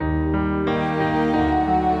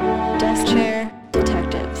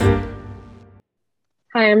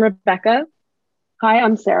Hi, I'm Rebecca. Hi,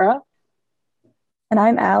 I'm Sarah. And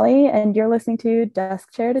I'm Allie, and you're listening to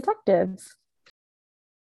Desk Chair Detectives.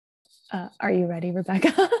 Are you ready,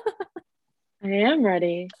 Rebecca? I am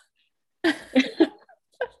ready. We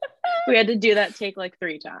had to do that take like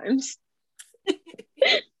three times.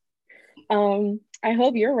 I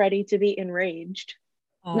hope you're ready to be enraged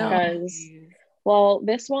No. because, well,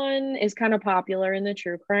 this one is kind of popular in the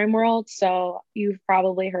true crime world, so you've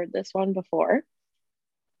probably heard this one before.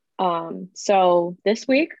 So this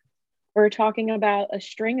week we're talking about a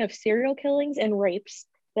string of serial killings and rapes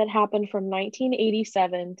that happened from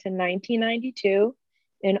 1987 to 1992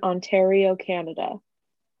 in Ontario, Canada.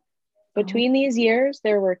 Between these years,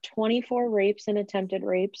 there were 24 rapes and attempted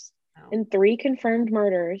rapes and three confirmed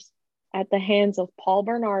murders at the hands of Paul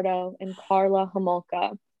Bernardo and Carla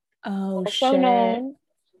Homolka, Oh, also shit. known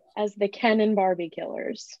as the Ken and Barbie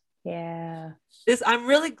Killers. Yeah, I'm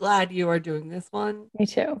really glad you are doing this one me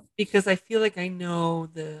too. because I feel like I know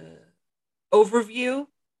the overview,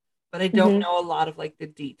 but I don't Mhm. know a lot of like the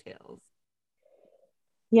details.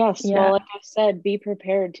 Yes, well, Yeah. like I said, be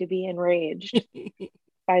prepared to be enraged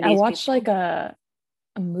by I these watched people. like a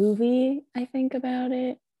movie, I think, about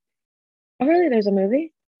it. Oh, really? There's a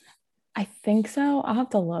movie? I think so. I'll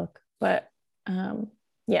have to look. But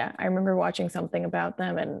yeah, I remember watching something about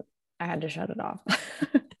them and I had to shut it off.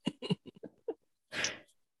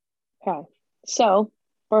 Okay. So,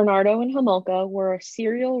 Bernardo and Homolka were a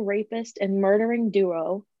serial rapist and murdering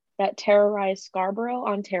duo that terrorized Scarborough,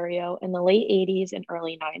 Ontario in the late 80s and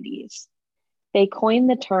early 90s. They coined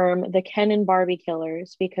the term the Ken and Barbie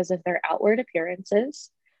Killers because of their outward appearances,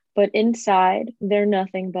 but inside, they're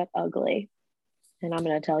nothing but ugly. And I'm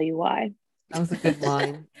going to tell you why. That was a good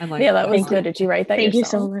line. I like Yeah, that was Thank good. you. Did you write that Thank you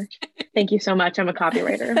so yourself? much. Thank you so much. I'm a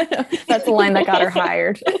copywriter. That's the line that got her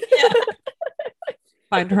hired. Yeah.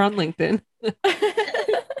 Find her on LinkedIn.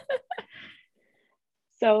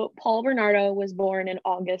 So, Paul Bernardo was born in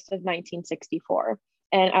August of 1964.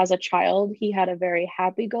 And as a child, he had a very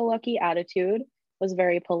happy go lucky attitude, was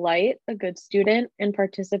very polite, a good student, and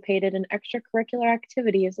participated in extracurricular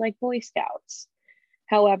activities like Boy Scouts.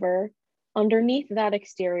 However, underneath that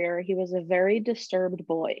exterior, he was a very disturbed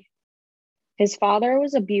boy. His father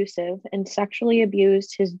was abusive and sexually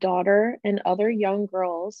abused his daughter and other young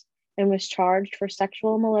girls and was charged for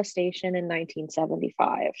sexual molestation in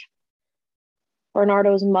 1975.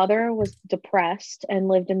 Bernardo's mother was depressed and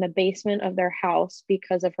lived in the basement of their house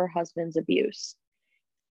because of her husband's abuse.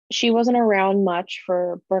 She wasn't around much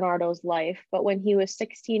for Bernardo's life, but when he was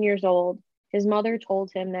 16 years old, his mother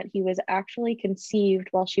told him that he was actually conceived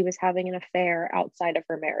while she was having an affair outside of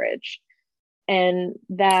her marriage. And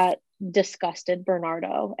that disgusted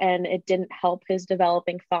Bernardo, and it didn't help his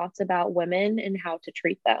developing thoughts about women and how to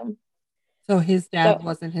treat them. So his dad So,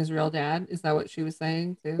 wasn't his real dad. Is that what she was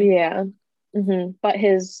saying too? yeah. But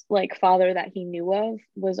his like father that he knew of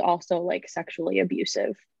was also like sexually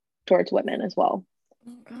abusive towards women as well.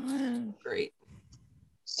 Oh, God. Great.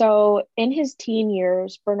 So in his teen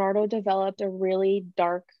years, Bernardo developed a really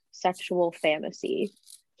dark sexual fantasy.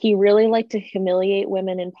 He really liked to humiliate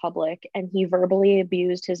women in public and he verbally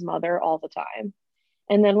abused his mother all the time.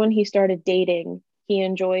 And then when he started dating, he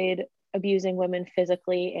enjoyed abusing women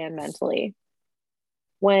physically and mentally.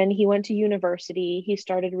 When he went to university, he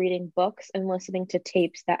started reading books and listening to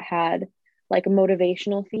tapes that had like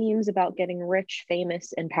motivational themes about getting rich,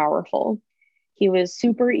 famous, and powerful. He was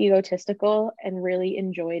super egotistical and really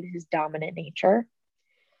enjoyed his dominant nature.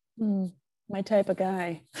 My type of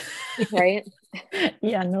guy. Right?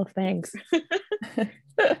 Yeah, no thanks.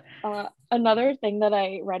 Another thing that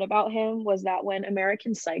I read about him was that when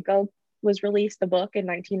American Psycho was released, the book in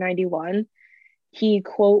 1991, he,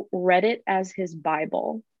 quote, read it as his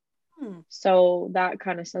Bible. So that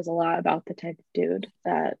kind of says a lot about the type of dude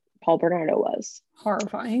that Paul Bernardo was.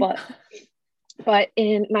 Horrifying. But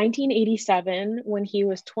in 1987, when he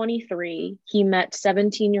was 23, he met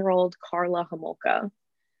 17-year-old Carla Homolka.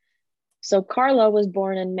 So Carla was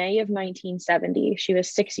born in May of 1970. She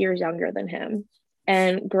was 6 years younger than him.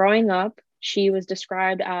 And growing up, she was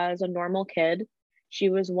described as a normal kid. She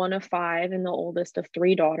was one of five and the oldest of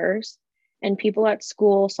three daughters. And people at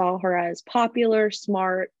school saw her as popular,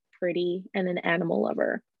 smart, pretty, and an animal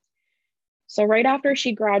lover. So, right after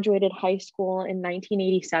she graduated high school in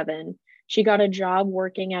 1987, she got a job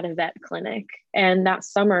working at a vet clinic. And that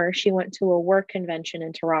summer, she went to a work convention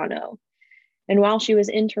in Toronto. And while she was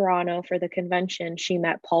in Toronto for the convention, she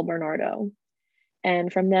met Paul Bernardo.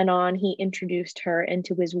 And from then on, he introduced her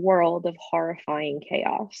into his world of horrifying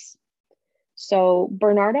chaos. So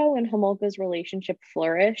Bernardo and Homolka's relationship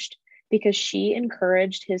flourished because she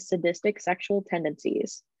encouraged his sadistic sexual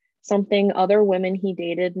tendencies. something other women he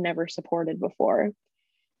dated never supported before.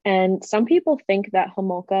 And some people think that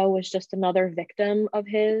Homolka was just another victim of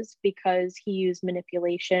his because he used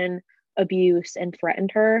manipulation, abuse, and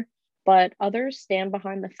threatened her. But others stand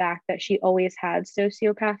behind the fact that she always had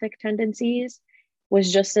sociopathic tendencies,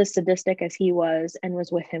 was just as sadistic as he was, and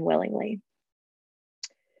was with him willingly.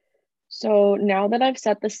 So now that I've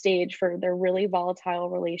set the stage for their really volatile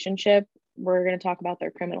relationship, we're going to talk about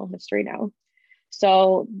their criminal history now.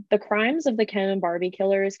 So the crimes of the Ken and Barbie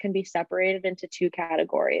killers can be separated into two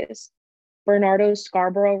categories: Bernardo's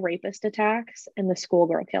Scarborough rapist attacks and the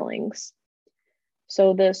schoolgirl killings.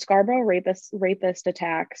 So the Scarborough rapist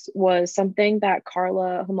attacks was something that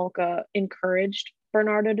Karla Homolka encouraged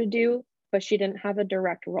Bernardo to do, but she didn't have a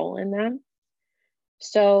direct role in them.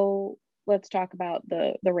 So let's talk about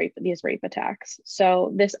these rape attacks.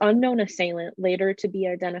 So this unknown assailant, later to be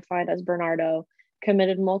identified as Bernardo,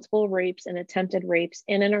 committed multiple rapes and attempted rapes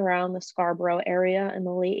in and around the Scarborough area in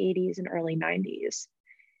the late 80s and early 90s.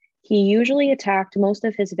 He usually attacked most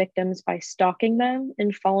of his victims by stalking them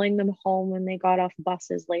and following them home when they got off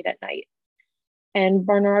buses late at night. And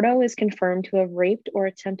Bernardo is confirmed to have raped or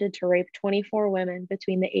attempted to rape 24 women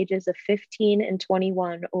between the ages of 15 and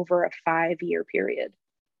 21 over a 5-year period.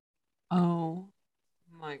 Oh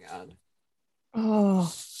my God.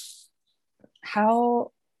 Oh,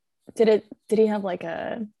 how did he have like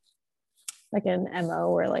an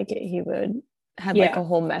MO where like he would have like a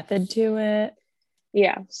whole method to it?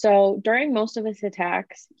 Yeah. So during most of his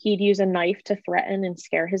attacks, he'd use a knife to threaten and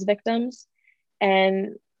scare his victims.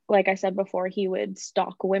 And like I said before, he would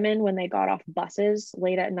stalk women when they got off buses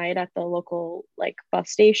late at night at the local like bus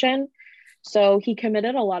station. So he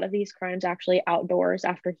committed a lot of these crimes actually outdoors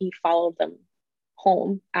after he followed them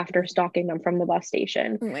home after stalking them from the bus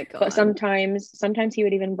station. Oh my God. But sometimes he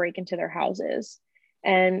would even break into their houses.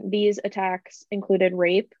 And these attacks included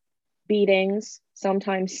rape, beatings,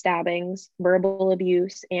 sometimes stabbings, verbal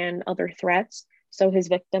abuse, and other threats, so his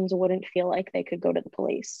victims wouldn't feel like they could go to the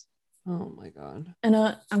police. Oh my God. And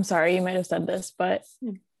I'm sorry, you might have said this, but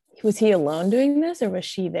was he alone doing this or was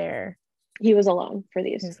she there? He was alone for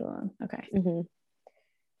these. He was alone. Okay. Mm-hmm.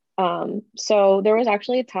 So there was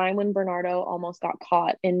actually a time when Bernardo almost got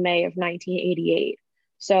caught in May of 1988.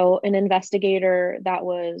 So an investigator that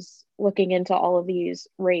was looking into all of these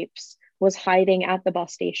rapes was hiding at the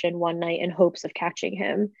bus station one night in hopes of catching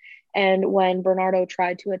him. And when Bernardo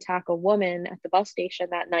tried to attack a woman at the bus station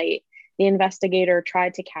that night, the investigator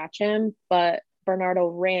tried to catch him, but Bernardo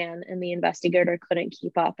ran and the investigator couldn't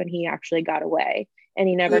keep up and he actually got away. And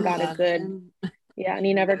he never got a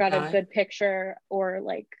good picture or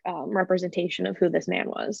like representation of who this man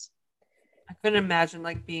was. I couldn't imagine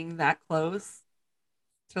like being that close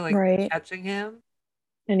to like catching him.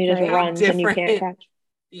 And he just runs and you can't catch.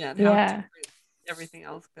 Yeah. How everything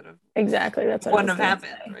else could have. Exactly. That's what wouldn't have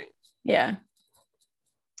happened, right? Yeah.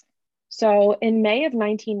 So in May of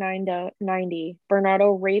 1990,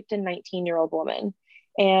 Bernardo raped a 19-year-old woman.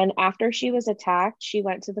 And after she was attacked, she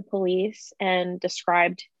went to the police and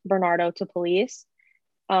described Bernardo to police.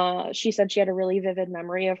 She said she had a really vivid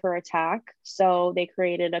memory of her attack. So they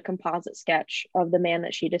created a composite sketch of the man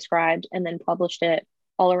that she described and then published it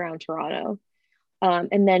all around Toronto.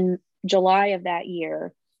 And then July of that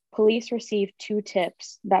year, police received 2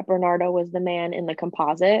 tips that Bernardo was the man in the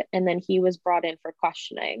composite, and then he was brought in for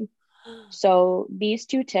questioning. So these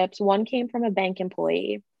 2 tips, one came from a bank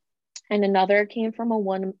employee and another came from a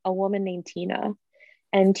woman named Tina.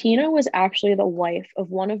 And Tina was actually the wife of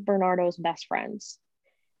one of Bernardo's best friends.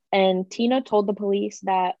 And Tina told the police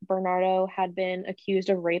that Bernardo had been accused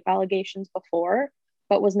of rape allegations before,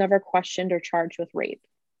 but was never questioned or charged with rape.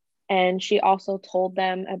 And she also told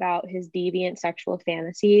them about his deviant sexual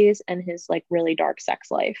fantasies and his like really dark sex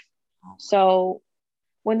life. So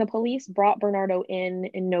when the police brought Bernardo in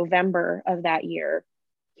November of that year,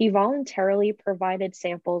 he voluntarily provided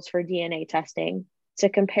samples for DNA testing to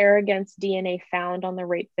compare against DNA found on the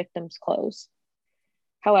rape victim's clothes.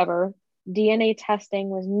 However, DNA testing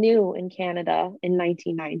was new in Canada in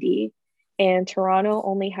 1990, and Toronto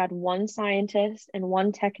only had 1 scientist and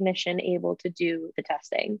 1 technician able to do the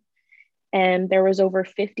testing. And there was over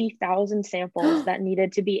 50,000 samples that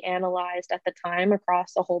needed to be analyzed at the time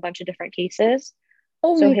across a whole bunch of different cases.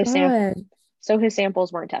 Oh so my God. So his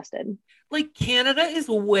samples weren't tested. Like Canada is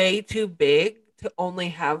way too big to only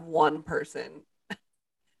have 1 person.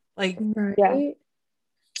 Like, yeah.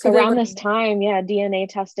 So around this time, DNA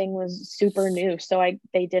testing was super new. So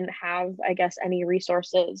they didn't have, I guess, any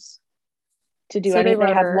resources to do anything.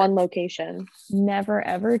 They had 1 location. Never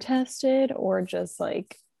ever tested, or just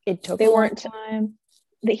like it took a long time?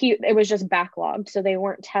 it was just backlogged, so they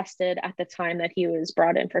weren't tested at the time that he was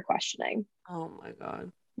brought in for questioning. Oh my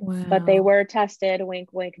God. Wow. But they were tested, wink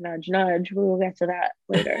wink, nudge nudge. We will get to that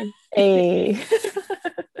later. Hey.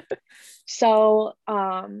 So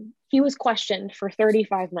he was questioned for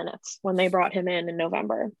 35 minutes when they brought him in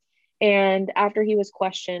November. And after he was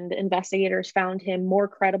questioned, investigators found him more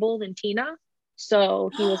credible than Tina, so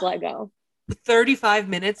he was let go. 35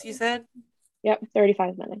 minutes, you said? Yep,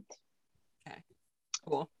 35 minutes. Okay,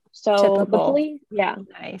 cool. So Typical. the police, yeah,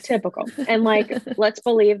 Nice. typical. And like, let's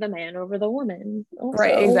believe the man over the woman. Also,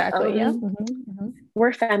 Right, exactly. Yeah. Mm-hmm.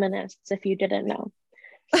 We're feminists, if you didn't know.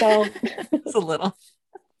 So It's a little.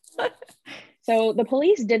 So the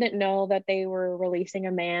police didn't know that they were releasing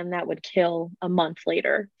a man that would kill a month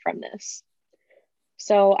later from this.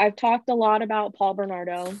 So I've talked a lot about Paul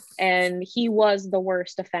Bernardo, and he was the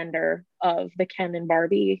worst offender of the Ken and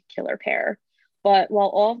Barbie killer pair. But while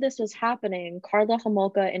all of this was happening, Karla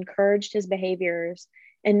Homolka encouraged his behaviors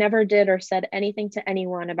and never did or said anything to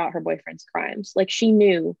anyone about her boyfriend's crimes. Like, she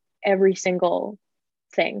knew every single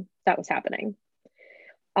thing that was happening.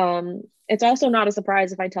 It's also not a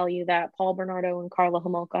surprise if I tell you that Paul Bernardo and Karla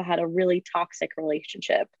Homolka had a really toxic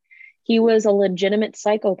relationship. He was a legitimate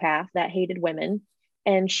psychopath that hated women,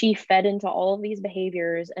 and she fed into all of these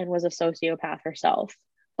behaviors and was a sociopath herself.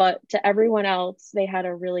 But to everyone else, they had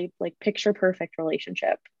a really like picture perfect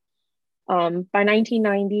relationship. By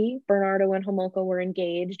 1990, Bernardo and Homolka were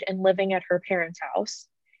engaged and living at her parents' house,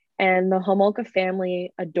 and the Homolka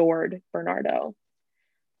family adored Bernardo.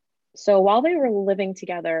 So while they were living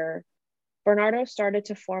together, Bernardo started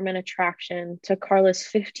to form an attraction to Karla's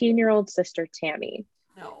 15-year-old sister, Tammy.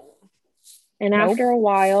 No. And after a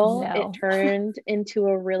while, No. it turned into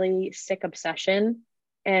a really sick obsession,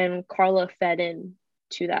 and Karla fed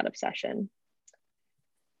into that obsession.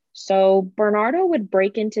 So Bernardo would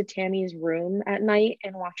break into Tammy's room at night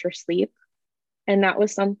and watch her sleep. And that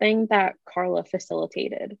was something that Karla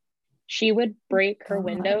facilitated. She would break her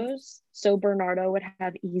windows so Bernardo would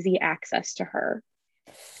have easy access to her.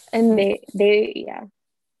 And yeah.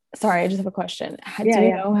 Sorry, I just have a question. Do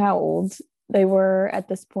you know how old they were at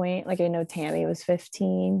this point? Like, I know Tammy was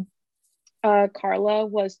 15. Karla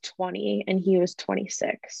was 20 and he was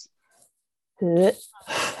 26. Yes.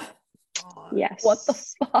 What the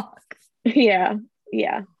fuck? Yeah.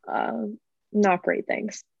 Not great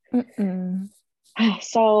things.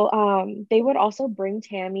 So they would also bring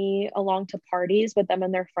Tammy along to parties with them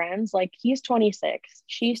and their friends. Like, he's 26,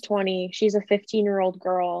 she's 20, she's a 15-year-old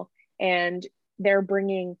girl, and they're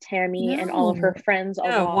bringing Tammy and all of her friends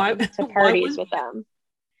along to parties with them.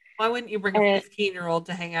 Why wouldn't you bring a 15-year-old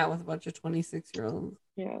to hang out with a bunch of 26-year-olds?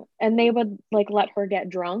 Yeah, and they would like let her get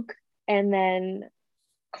drunk, and then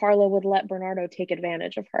Karla would let Bernardo take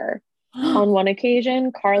advantage of her. On one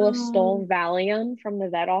occasion, Karla stole Valium from the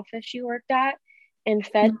vet office she worked at and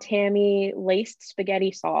fed Tammy laced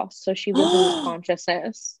spaghetti sauce so she would lose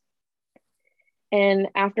consciousness. And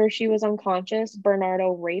after she was unconscious,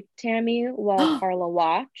 Bernardo raped Tammy while Karla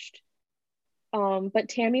watched. But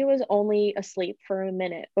Tammy was only asleep for a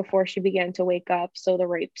minute before she began to wake up, so the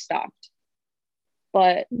rape stopped.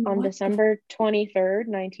 But on December 23rd,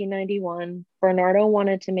 1991, Bernardo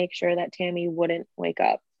wanted to make sure that Tammy wouldn't wake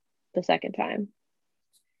up the second time.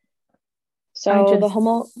 So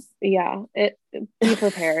be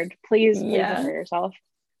prepared. Please prepare yourself.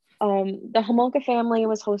 The Homolka family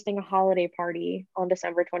was hosting a holiday party on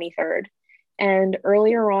December 23rd. And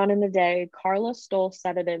earlier on in the day, Karla stole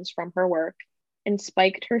sedatives from her work and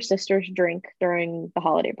spiked her sister's drink during the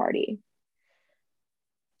holiday party.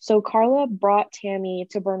 So Karla brought Tammy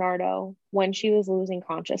to Bernardo when she was losing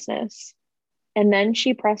consciousness. And then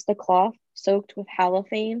she pressed a cloth soaked with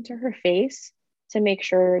halothane to her face to make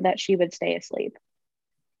sure that she would stay asleep.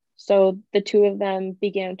 So the two of them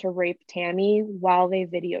began to rape Tammy while they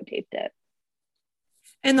videotaped it.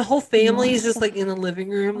 And the whole family is just like in the living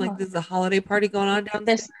room, like there's a holiday party going on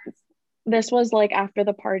downstairs. This was like after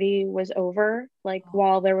the party was over, like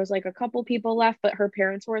while there was like a couple people left, but her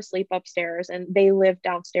parents were asleep upstairs and they lived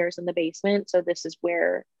downstairs in the basement. So this is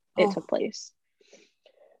where it took place.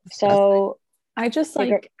 So I just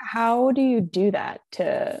like, how do you do that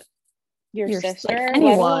to your sister? Like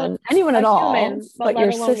anyone at all, human, but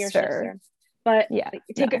your sister. But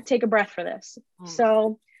take a breath for this.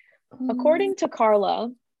 So according to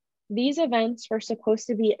Karla, these events were supposed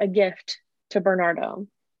to be a gift to Bernardo.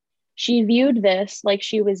 She viewed this like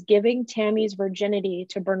she was giving Tammy's virginity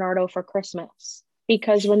to Bernardo for Christmas,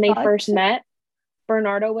 because when they first met,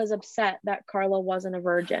 Bernardo was upset that Karla wasn't a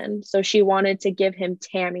virgin. So she wanted to give him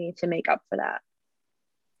Tammy to make up for that.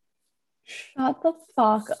 Shut the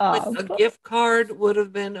fuck up. Like a gift card would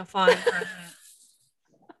have been a fine present.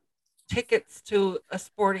 tickets to a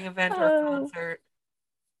sporting event or concert.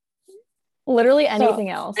 Literally anything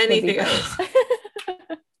else would be Anything great. else.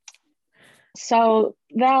 So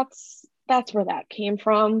that's where that came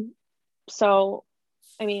from. So,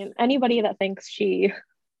 I mean, anybody that thinks she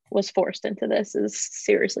was forced into this is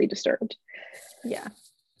seriously disturbed. Yeah.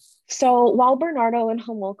 So while Bernardo and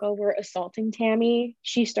Homolka were assaulting Tammy,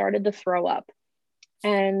 she started to throw up.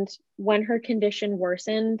 And when her condition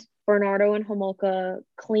worsened, Bernardo and Homolka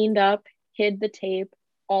cleaned up, hid the tape,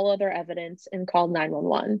 all other evidence, and called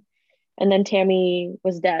 911. And then Tammy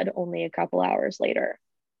was dead only a couple hours later.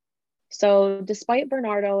 So despite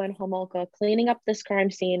Bernardo and Homolka cleaning up this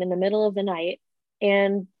crime scene in the middle of the night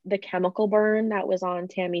and the chemical burn that was on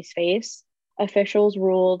Tammy's face, officials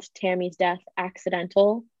ruled Tammy's death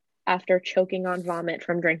accidental after choking on vomit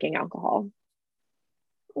from drinking alcohol.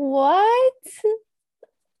 What?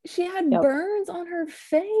 She had burns on her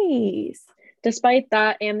face. Despite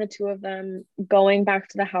that, and the two of them going back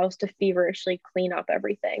to the house to feverishly clean up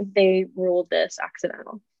everything, they ruled this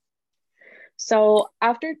accidental. So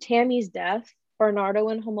after Tammy's death, Bernardo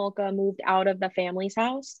and Homolka moved out of the family's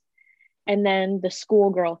house, and then the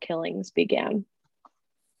schoolgirl killings began.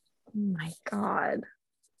 Oh my God.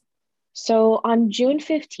 So on June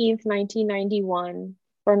 15th, 1991,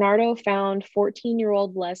 Bernardo found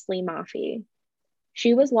 14-year-old Leslie Maffei.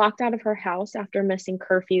 She was locked out of her house after missing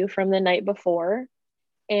curfew from the night before,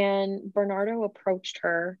 and Bernardo approached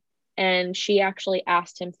her, and she actually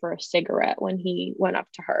asked him for a cigarette when he went up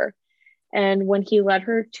to her. And when he led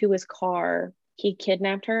her to his car, he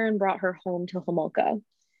kidnapped her and brought her home to Homolka.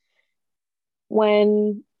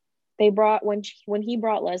 When he brought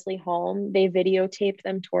Leslie home, they videotaped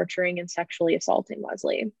them torturing and sexually assaulting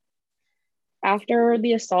Leslie. After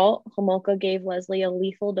the assault, Homolka gave Leslie a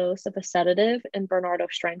lethal dose of a sedative and Bernardo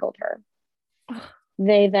strangled her.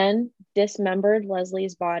 They then dismembered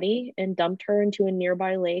Leslie's body and dumped her into a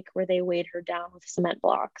nearby lake where they weighed her down with cement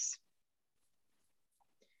blocks.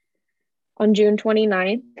 On June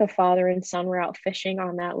 29th, the father and son were out fishing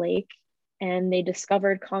on that lake, and they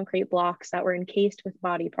discovered concrete blocks that were encased with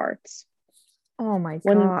body parts. Oh my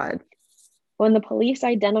God. When the police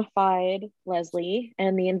identified Leslie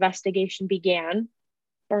and the investigation began,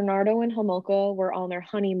 Bernardo and Homolka were on their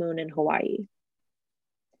honeymoon in Hawaii.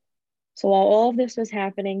 So while all of this was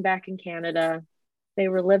happening back in Canada, they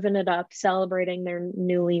were living it up, celebrating their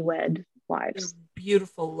newlywed lives. Their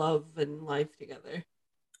beautiful love and life together.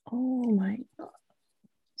 Oh my God.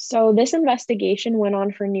 So this investigation went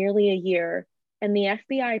on for nearly a year, and the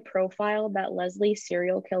FBI profiled that Leslie's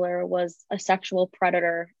serial killer was a sexual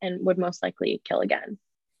predator and would most likely kill again.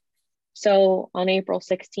 So on April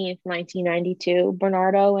 16th, 1992,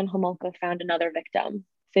 Bernardo and Homolka found another victim,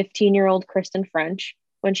 15-year-old Kristen French,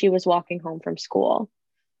 when she was walking home from school.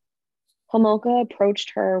 Homolka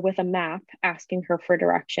approached her with a map, asking her for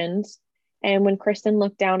directions. And when Kristen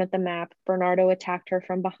looked down at the map, Bernardo attacked her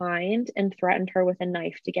from behind and threatened her with a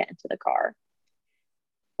knife to get into the car.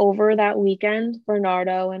 Over that weekend,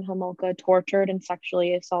 Bernardo and Homolka tortured and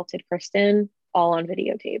sexually assaulted Kristen, all on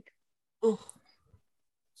videotape. Ugh.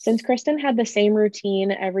 Since Kristen had the same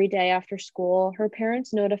routine every day after school, her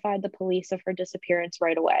parents notified the police of her disappearance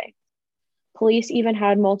right away. Police even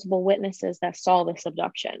had multiple witnesses that saw this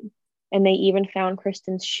abduction, and they even found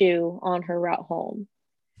Kristen's shoe on her route home.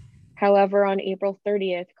 However, on April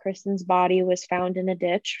 30th, Kristen's body was found in a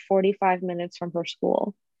ditch 45 minutes from her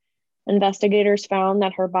school. Investigators found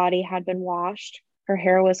that her body had been washed, her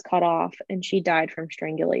hair was cut off, and she died from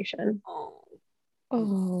strangulation.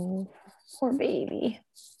 Oh, poor baby.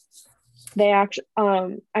 They actually,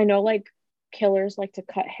 I know like killers like to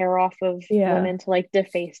cut hair off of women to like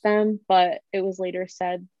deface them, but it was later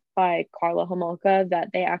said by Karla Homolka that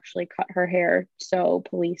they actually cut her hair so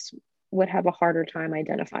police would have a harder time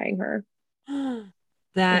identifying her.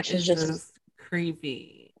 That is just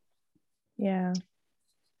creepy. Yeah.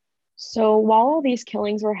 So while all these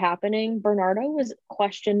killings were happening, Bernardo was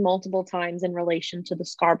questioned multiple times in relation to the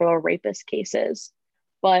Scarborough rapist cases,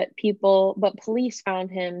 but police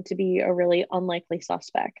found him to be a really unlikely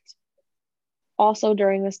suspect. Also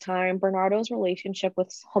during this time, Bernardo's relationship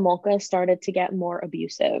with Homolka started to get more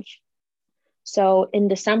abusive. So in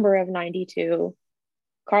December of 92,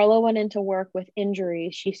 Karla went into work with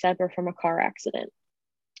injuries she said were from a car accident.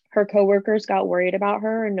 Her coworkers got worried about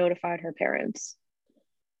her and notified her parents.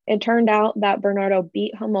 It turned out that Bernardo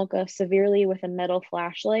beat Homolka severely with a metal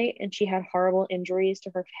flashlight, and she had horrible injuries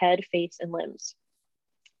to her head, face, and limbs.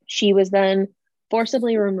 She was then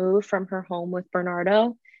forcibly removed from her home with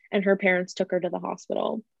Bernardo, and her parents took her to the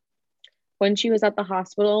hospital. When she was at the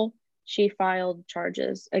hospital, she filed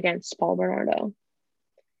charges against Paul Bernardo.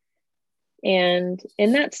 And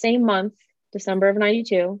in that same month, December of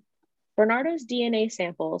 92, Bernardo's DNA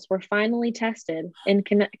samples were finally tested in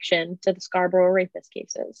connection to the Scarborough rapist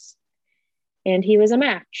cases. And he was a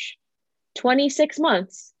match 26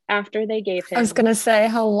 months after they gave him. I was going to say,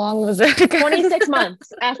 how long was it? 26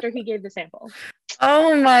 months after he gave the sample.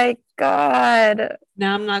 Oh my God.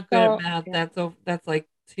 Now I'm not good at math. Yeah. That's like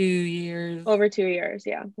 2 years. Over 2 years,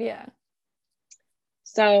 yeah. Yeah.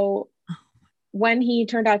 So when he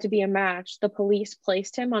turned out to be a match, the police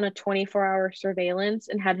placed him on a 24-hour surveillance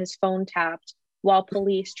and had his phone tapped while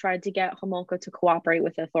police tried to get Homolka to cooperate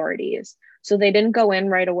with authorities. So they didn't go in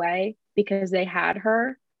right away because they had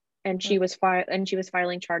her, and she was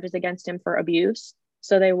filing charges against him for abuse.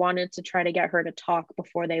 So they wanted to try to get her to talk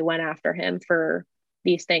before they went after him for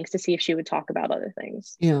these things, to see if she would talk about other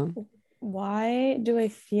things. Yeah. Why do I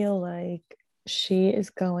feel like she is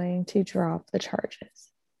going to drop the charges?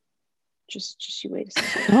 Just you wait a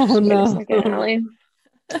second. Oh, no. Wait a second, Allie.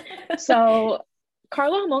 So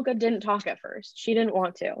Karla Homolka didn't talk at first. She didn't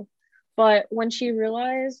want to. But when she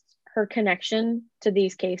realized her connection to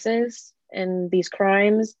these cases and these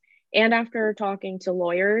crimes, and after talking to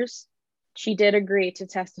lawyers, she did agree to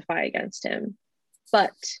testify against him.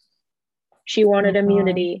 But she wanted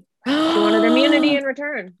immunity. She wanted immunity in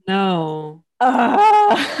return. No.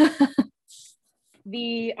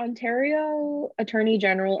 The Ontario Attorney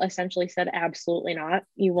General essentially said, absolutely not.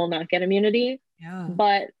 You will not get immunity. Yeah.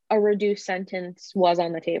 But a reduced sentence was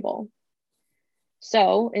on the table.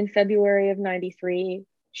 So in February of 93,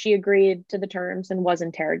 she agreed to the terms and was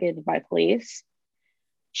interrogated by police.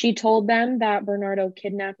 She told them that Bernardo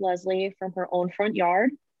kidnapped Leslie from her own front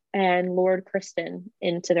yard and lured Kristen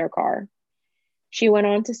into their car. She went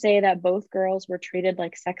on to say that both girls were treated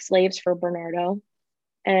like sex slaves for Bernardo,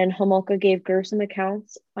 and Homolka gave gruesome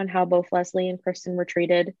accounts on how both Leslie and Kristen were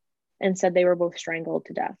treated and said they were both strangled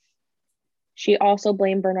to death. She also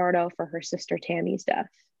blamed Bernardo for her sister Tammy's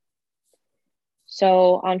death.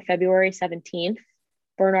 So on February 17th,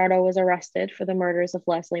 Bernardo was arrested for the murders of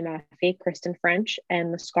Leslie Maffei, Kristen French,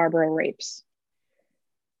 and the Scarborough rapes.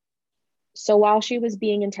 So while she was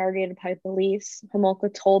being interrogated by police,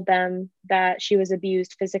 Homolka told them that she was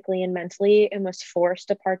abused physically and mentally and was forced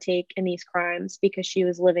to partake in these crimes because she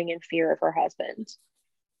was living in fear of her husband.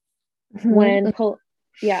 When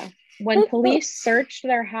police searched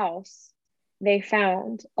their house, they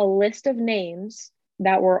found a list of names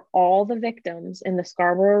that were all the victims in the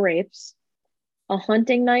Scarborough rapes, a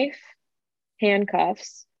hunting knife,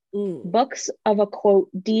 handcuffs, books of a, quote,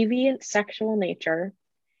 deviant sexual nature,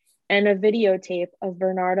 and a videotape of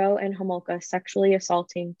Bernardo and Homolka sexually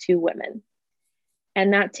assaulting 2 women.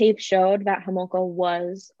 And that tape showed that Homolka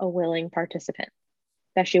was a willing participant,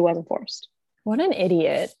 that she wasn't forced. What an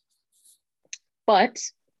idiot. But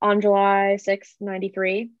on July 6th,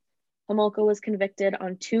 93, Homolka was convicted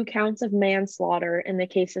on 2 counts of manslaughter in the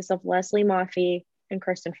cases of Leslie Maffei and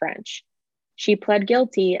Kristen French. She pled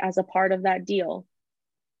guilty as a part of that deal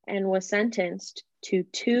and was sentenced to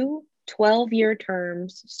 2 12-year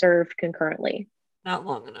terms served concurrently. Not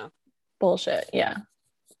long enough. Bullshit, yeah.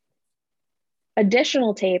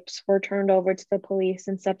 Additional tapes were turned over to the police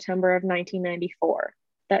in September of 1994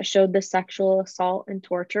 that showed the sexual assault and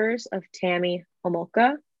tortures of Tammy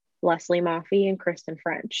Homolka, Leslie Maffei, and Kristen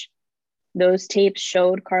French. Those tapes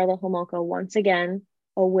showed Karla Homolka once again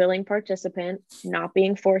a willing participant, not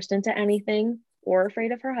being forced into anything or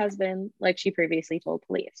afraid of her husband like she previously told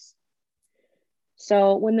police.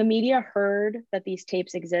 So when the media heard that these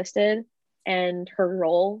tapes existed and her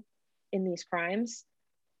role in these crimes,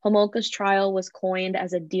 Homolka's trial was coined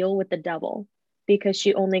as a deal with the devil because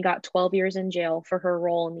she only got 12 years in jail for her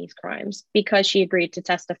role in these crimes because she agreed to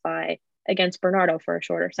testify against Bernardo for a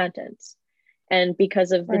shorter sentence. And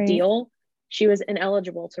because of the deal, she was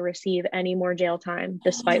ineligible to receive any more jail time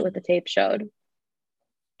despite what the tape showed.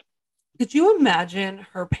 Could you imagine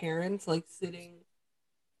her parents like sitting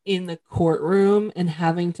in the courtroom and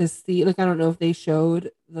having to see, like, I don't know if they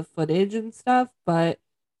showed the footage and stuff, but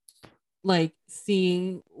like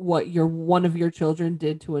seeing what one of your children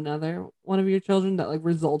did to another one of your children that like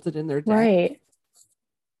resulted in their death. Right.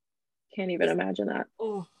 Can't even imagine that.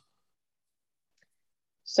 Oh.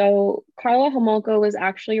 So Karla Homolka was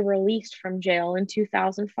actually released from jail in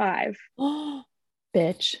 2005.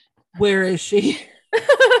 Bitch. Where is she?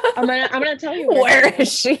 I'm gonna tell you where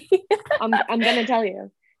is she. I'm gonna tell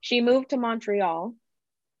you. She moved to Montreal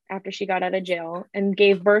after she got out of jail and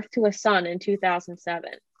gave birth to a son in 2007.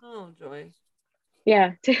 Oh, joy.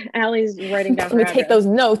 Yeah, Allie's writing down Let me take those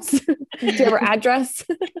notes. Do you have her address?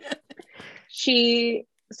 She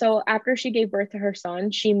So after she gave birth to her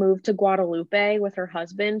son, she moved to Guadalupe with her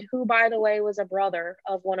husband, who, by the way, was a brother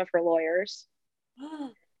of one of her lawyers.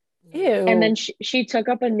 Ew. And then she took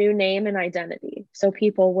up a new name and identity so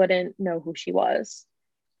people wouldn't know who she was.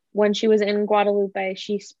 When she was in Guadalupe,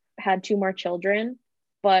 she had 2 more children,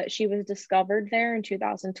 but she was discovered there in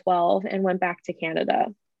 2012 and went back to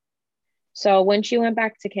Canada. So when she went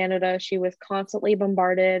back to Canada, she was constantly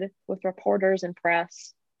bombarded with reporters and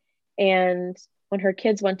press. And when her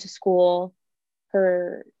kids went to school,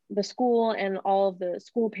 the school and all of the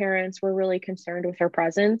school parents were really concerned with her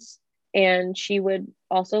presence. And she would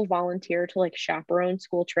also volunteer to like chaperone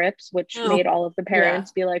school trips, which made all of the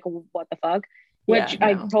parents be like, what the fuck? Which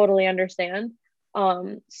I totally understand.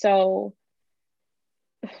 So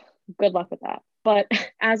good luck with that. But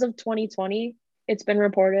as of 2020, it's been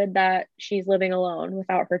reported that she's living alone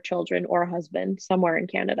without her children or husband somewhere in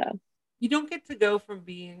Canada. You don't get to go from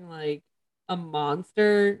being like a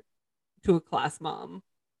monster to a class mom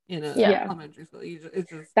in a elementary school. It's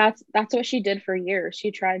just that's what she did for years.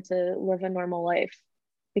 She tried to live a normal life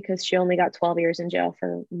because she only got 12 years in jail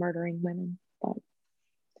for murdering women. But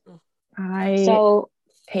I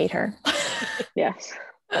hate her. Yes.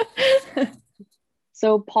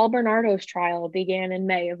 So Paul Bernardo's trial began in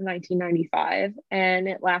May of 1995, and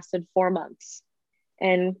it lasted 4 months.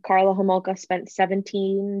 And Carla Homolka spent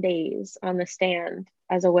 17 days on the stand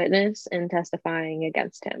as a witness and testifying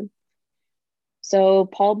against him. So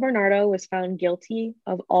Paul Bernardo was found guilty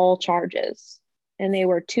of all charges, and they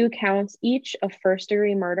were 2 counts each of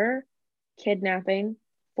first-degree murder, kidnapping,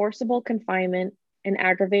 forcible confinement, and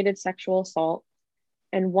aggravated sexual assault,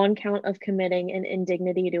 and 1 count of committing an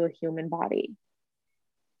indignity to a human body.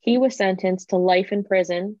 He was sentenced to life in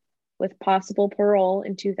prison with possible parole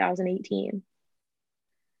in 2018.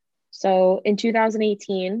 So in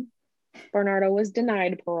 2018, Bernardo was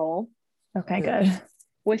denied parole. Okay, good.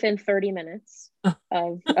 Within 30 minutes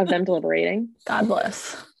of them deliberating. God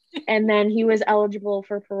bless. And then he was eligible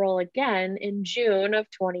for parole again in June of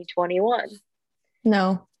 2021.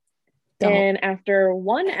 No. Don't. And after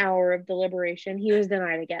 1 hour of deliberation, he was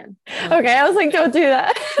denied again. Okay, I was like, don't do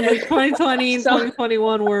that. 2020 and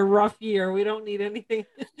 2021 were a rough year. We don't need anything.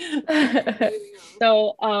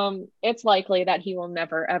 So it's likely that he will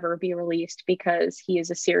never, ever be released because he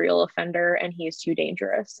is a serial offender and he is too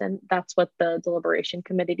dangerous. And that's what the deliberation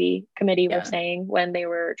committee were saying when they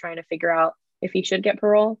were trying to figure out if he should get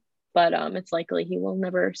parole. But it's likely he will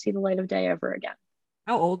never see the light of day ever again.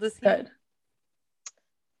 How old is he? Good.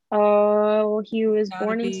 He was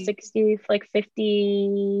born in 58,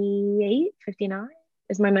 59.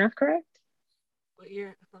 Is my math correct? What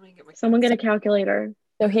year? Let me get my Someone get a calculator.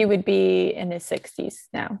 So he would be in his 60s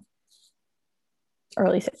now.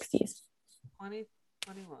 Early 60s.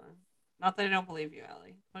 2021. Not that I don't believe you,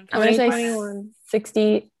 Allie. I'm going to say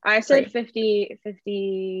 60. I said 50. I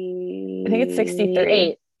think it's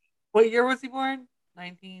 63. What year was he born?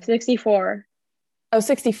 1964. Oh,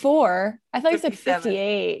 64. I thought 57. You said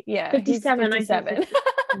 58. Yeah. 57. 57.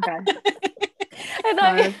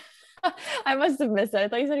 Okay. I must have missed it. I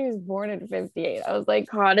thought you said he was born in 58. I was like,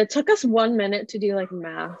 God, it took us 1 minute to do like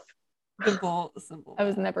math. Simple. I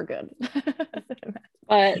was never good.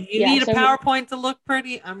 But you need a PowerPoint to look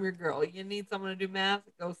pretty. I'm your girl. You need someone to do math,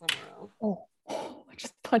 go somewhere else. Oh, I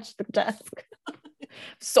just punched the desk.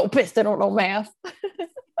 So pissed I don't know math.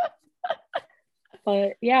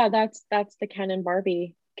 But yeah, that's the Ken and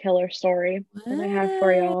Barbie killer story that I have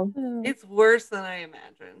for y'all. It's worse than I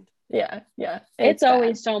imagined. Yeah. It's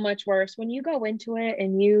always so much worse when you go into it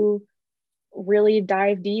and you really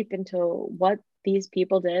dive deep into what these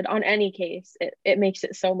people did on any case. It makes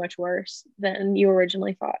it so much worse than you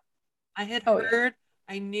originally thought. I had heard,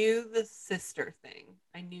 I knew the sister thing.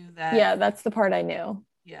 I knew that. Yeah, that's the part I knew.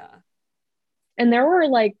 Yeah. And there were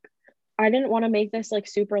like, I didn't want to make this like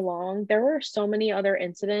super long. There were so many other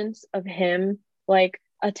incidents of him like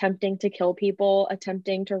attempting to kill people,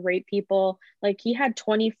 attempting to rape people. Like he had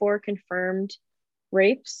 24 confirmed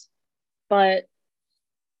rapes, but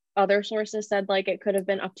other sources said like it could have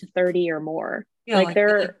been up to 30 or more. Yeah, like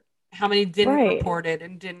there, how many didn't report it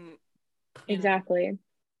and didn't exactly. Know.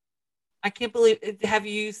 I can't believe it. Have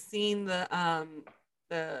you seen the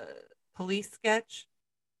police sketch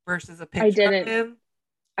versus a picture of him?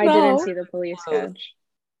 I didn't see the police sketch.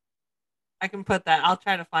 I can put that. I'll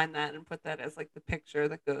try to find that and put that as like the picture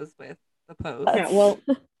that goes with the post. Yeah, well,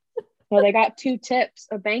 they got 2 tips.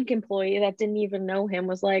 A bank employee that didn't even know him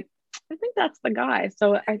was like, I think that's the guy.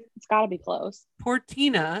 So it's got to be close. Poor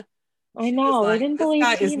Tina. I know. They didn't believe this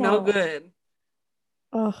guy Tina. is no good.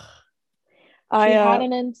 Ugh. She had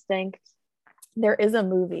an instinct. There is a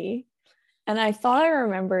movie, and I thought I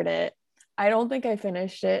remembered it. I don't think I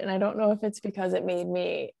finished it, and I don't know if it's because it made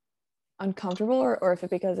me uncomfortable or if it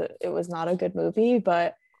because it was not a good movie,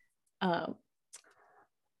 but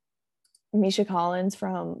Misha Collins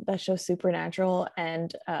from that show Supernatural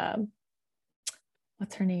and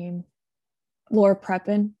what's her name? Laura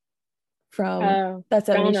Prepon from That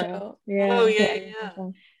 70s Show. Oh yeah.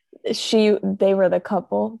 They were the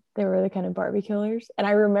couple. They were the Ken and Barbie Killers. And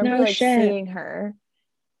I remember seeing her.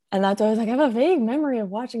 And that's why I was like, I have a vague memory of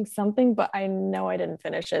watching something, but I know I didn't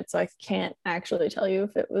finish it. So I can't actually tell you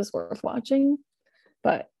if it was worth watching,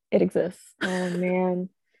 but it exists. Oh man.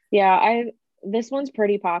 Yeah, this one's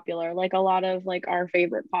pretty popular. Like a lot of like our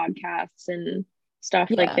favorite podcasts and stuff,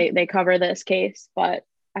 like they cover this case, but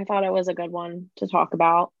I thought it was a good one to talk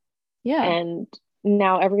about. Yeah. And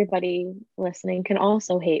now everybody listening can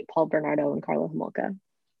also hate Paul Bernardo and Carla Homolka.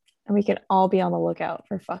 And we can all be on the lookout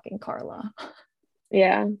for fucking Carla.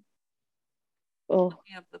 Yeah. Oh,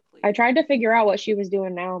 I tried to figure out what she was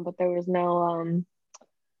doing now, but there was no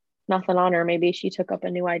nothing on her. Maybe she took up a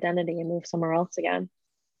new identity and moved somewhere else again.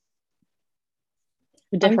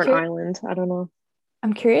 A different island. I don't know.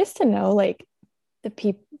 I'm curious to know, like,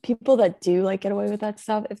 the people that do like get away with that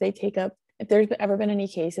stuff, if there's ever been any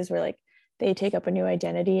cases where like they take up a new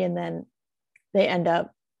identity and then they end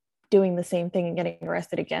up doing the same thing and getting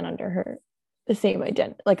arrested again under the same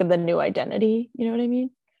identity, like the new identity. You know what I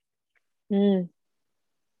mean?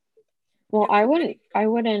 Well, I wouldn't.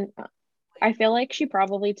 I feel like she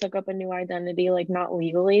probably took up a new identity, like not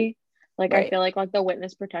legally. Like right. I feel like the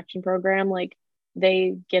witness protection program, like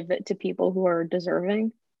they give it to people who are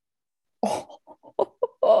deserving.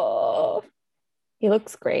 Oh, he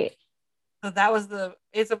looks great. So that was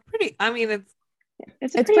it's a pretty pretty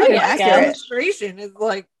accurate. Illustration is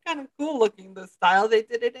like kind of cool looking, the style they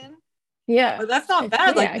did it in. Yeah. But that's not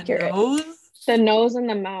bad. Like accurate. The nose and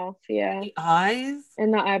the mouth, yeah. The eyes.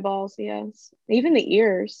 And the eyeballs, yes. Even the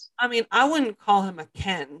ears. I mean, I wouldn't call him a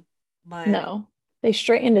Ken. No. They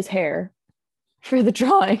straightened his hair for the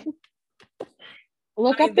drawing.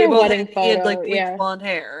 Look up their wedding photo. He had like bleach blonde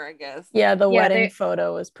hair, I guess. Yeah, the wedding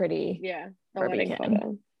photo was pretty. Yeah, the wedding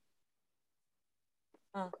photo.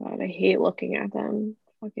 Oh God, I hate looking at them.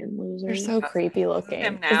 Fucking losers. They're so creepy looking.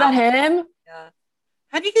 Is that him? Yeah.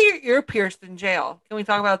 How'd you get your ear pierced in jail? Can we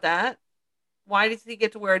talk about that? Why does he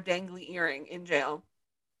get to wear a dangly earring in jail?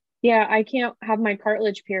 Yeah, I can't have my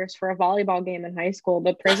cartilage pierced for a volleyball game in high school,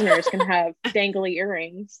 but prisoners can have dangly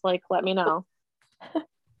earrings. Like, let me know.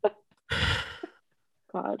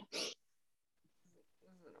 God.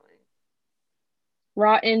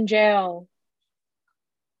 Rot in jail.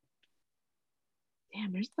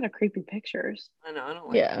 Damn, there's a lot of creepy pictures. I know, I don't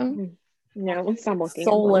like it. Yeah, let's stop looking.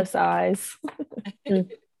 Soulless eyes.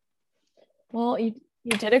 Well, you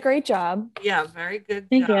did a great job. Yeah, very good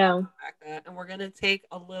Thank job, you. Rebecca. And we're going to take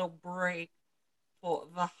a little break for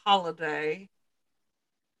the holiday.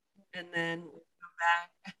 And then we'll come back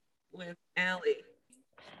with Allie.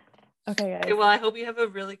 Okay, guys. Okay, well, I hope you have a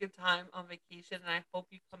really good time on vacation. And I hope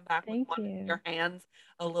you come back with your hands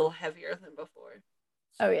a little heavier than before.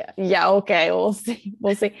 Oh, yeah. Yeah, okay. We'll see.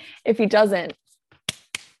 We'll see. If he doesn't,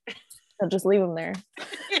 I'll just leave him there.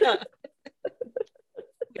 Yeah.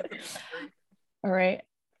 All right.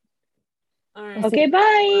 All right. Okay,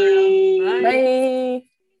 bye.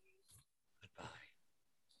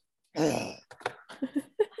 Bye.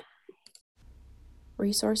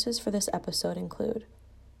 Resources for this episode include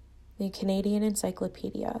the Canadian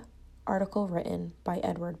Encyclopedia, article written by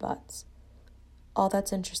Edward Butts,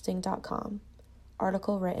 allthat'sinteresting.com,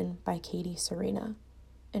 article written by Katie Serena,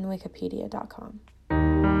 and wikipedia.com.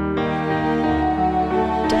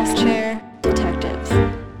 Desk chair.